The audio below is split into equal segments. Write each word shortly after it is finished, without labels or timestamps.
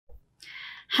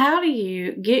How do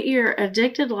you get your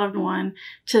addicted loved one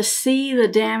to see the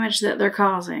damage that they're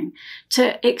causing,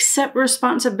 to accept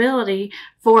responsibility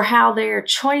for how their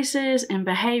choices and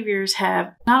behaviors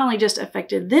have not only just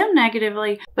affected them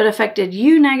negatively, but affected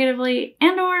you negatively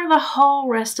and or the whole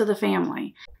rest of the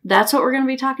family? That's what we're going to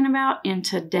be talking about in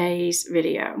today's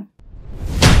video.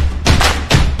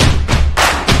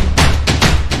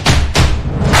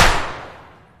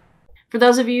 For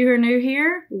those of you who are new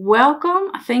here,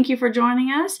 welcome. Thank you for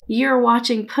joining us. You're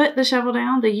watching Put the Shovel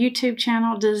Down, the YouTube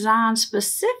channel designed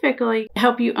specifically to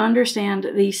help you understand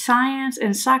the science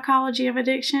and psychology of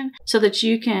addiction so that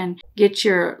you can get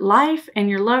your life and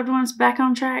your loved ones back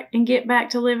on track and get back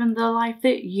to living the life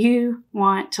that you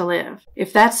want to live.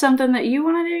 If that's something that you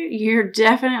want to do, you're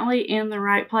definitely in the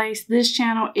right place. This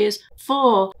channel is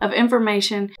full of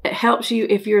information that helps you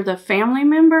if you're the family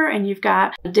member and you've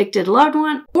got an addicted loved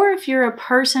one, or if you're a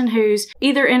person who's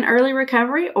either in early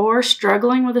recovery or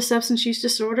struggling with a substance use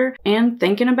disorder and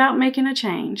thinking about making a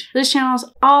change. This channel is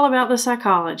all about the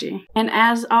psychology. And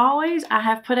as always, I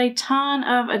have put a ton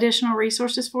of additional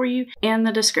resources for you in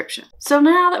the description. So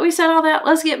now that we said all that,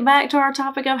 let's get back to our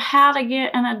topic of how to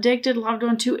get an addicted loved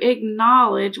one to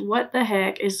acknowledge what the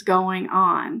heck is going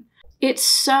on. It's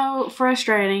so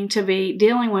frustrating to be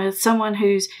dealing with someone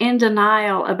who's in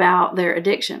denial about their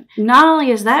addiction. Not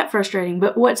only is that frustrating,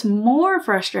 but what's more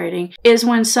frustrating is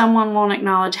when someone won't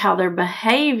acknowledge how their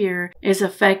behavior is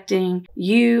affecting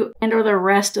you and or the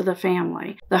rest of the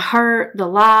family. The hurt, the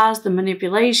lies, the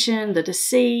manipulation, the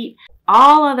deceit,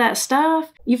 all of that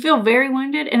stuff, you feel very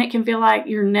wounded, and it can feel like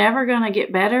you're never going to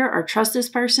get better or trust this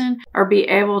person or be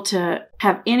able to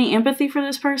have any empathy for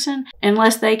this person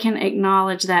unless they can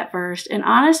acknowledge that first. And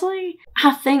honestly,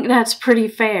 I think that's pretty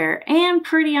fair and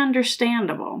pretty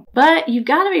understandable. But you've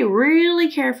got to be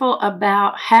really careful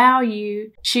about how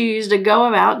you choose to go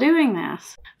about doing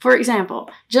this. For example,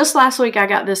 just last week I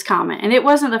got this comment, and it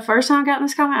wasn't the first time I've gotten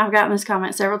this comment. I've gotten this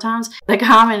comment several times. The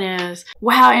comment is,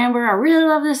 "Wow, Amber, I really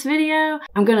love this video.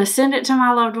 I'm going to send it to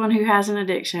my loved one who has an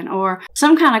addiction." Or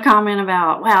some kind of comment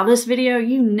about, "Wow, this video,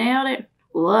 you nailed it.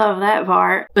 Love that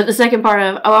part." But the second part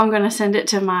of, "Oh, I'm going to send it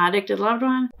to my addicted loved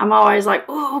one," I'm always like,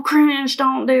 "Oh, cringe,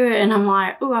 don't do it." And I'm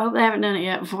like, "Oh, I hope they haven't done it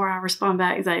yet," before I respond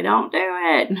back and say, "Don't do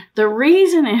it." The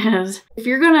reason is, if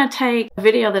you're going to take a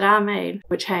video that I made,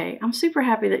 which, hey, I'm super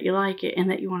happy that you like it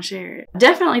and that you want to share it. I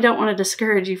definitely don't want to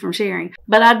discourage you from sharing,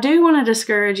 but I do want to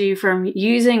discourage you from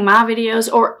using my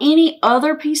videos or any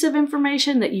other piece of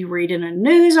information that you read in a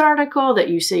news article, that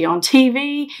you see on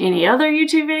TV, any other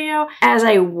YouTube video, as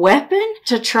a weapon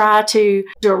to try to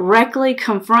directly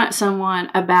confront someone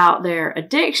about their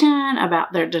addiction,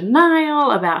 about their denial,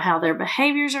 about how their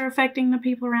behaviors are affecting the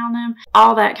people around them,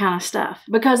 all that kind of stuff.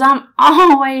 Because I'm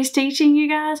always teaching you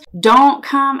guys, don't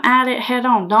come at it head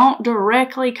on. Don't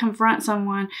directly confront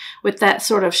someone with that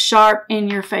sort of sharp,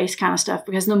 in-your-face kind of stuff.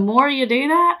 Because the more you do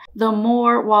that, the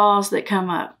more walls that come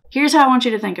up. Here's how I want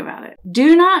you to think about it.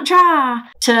 Do not try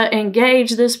to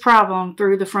engage this problem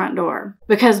through the front door,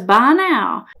 because by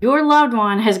now, your loved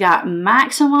one has got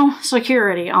maximum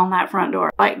security on that front door.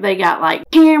 Like, they got like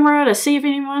camera to see if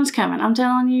anyone's coming. I'm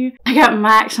telling you, they got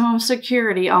maximum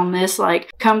security on this,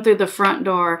 like, come through the front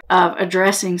door of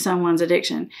addressing someone's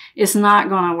addiction. It's not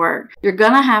going to work. You're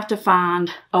going to have to find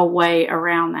a way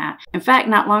around that. In fact,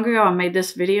 not long ago, I made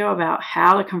this video about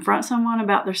how to confront someone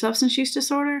about their substance use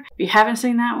disorder. If you haven't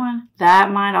seen that one,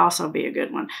 that might also be a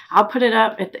good one. I'll put it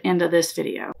up at the end of this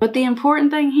video. But the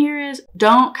important thing here is,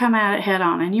 don't come at it head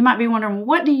on. And you might be wondering,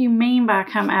 what do you mean by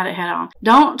come at it head on?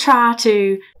 Don't try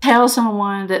to tell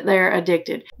someone that they're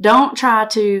addicted. Don't try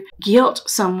to guilt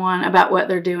someone about what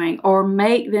they're doing or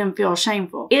make them feel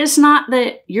shameful. It's not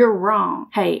that you're wrong.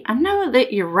 Hey, I know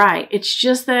that you're right. It's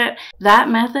just that that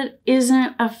method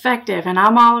isn't effective, and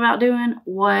I'm all about doing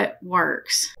what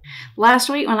works. Last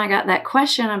week when I got that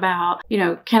question about,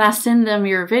 can I send them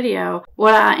your video?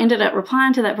 What I ended up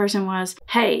replying to that person was,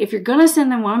 hey, if you're going to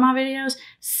send them one of my videos,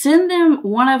 send them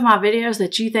one of my videos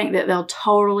that you think that they'll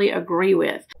totally agree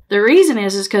with. The reason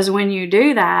is because when you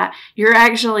do that, you're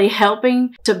actually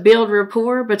helping to build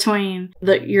rapport between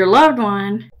your loved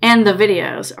one and the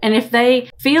videos. And if they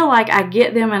feel like I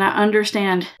get them and I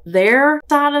understand their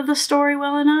side of the story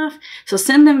well enough, so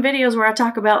send them videos where I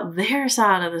talk about their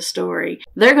side of the story,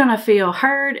 they're going to feel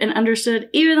heard and understood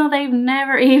even though they've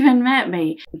never even met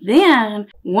me. Then,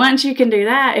 once you can do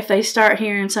that, if they start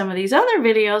hearing some of these other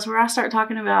videos where I start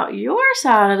talking about your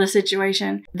side of the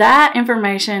situation, that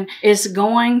information is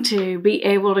going going to be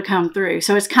able to come through.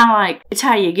 So it's kind of like, it's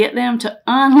how you get them to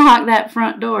unlock that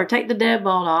front door, take the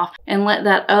deadbolt off, and let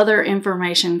that other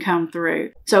information come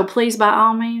through. So please, by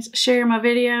all means, share my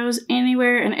videos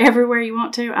anywhere and everywhere you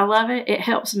want to. I love it. It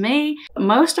helps me. But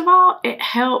most of all, it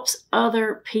helps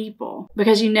other people,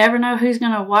 because you never know who's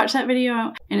going to watch that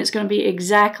video and it's going to be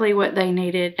exactly what they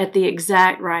needed at the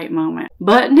exact right moment.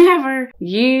 But never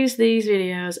use these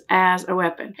videos as a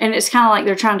weapon. And it's kind of like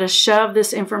they're trying to shove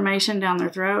this information down their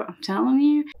throat. I'm telling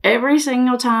you, every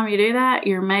single time you do that,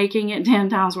 you're making it 10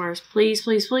 times worse. Please,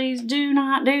 please, please do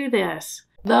not do this.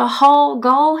 The whole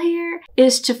goal here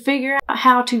is to figure out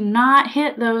how to not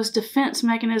hit those defense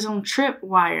mechanism trip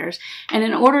wires. And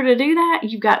in order to do that,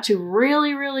 you've got to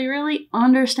really, really, really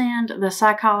understand the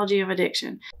psychology of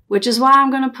addiction, which is why I'm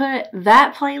going to put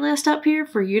that playlist up here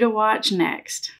for you to watch next.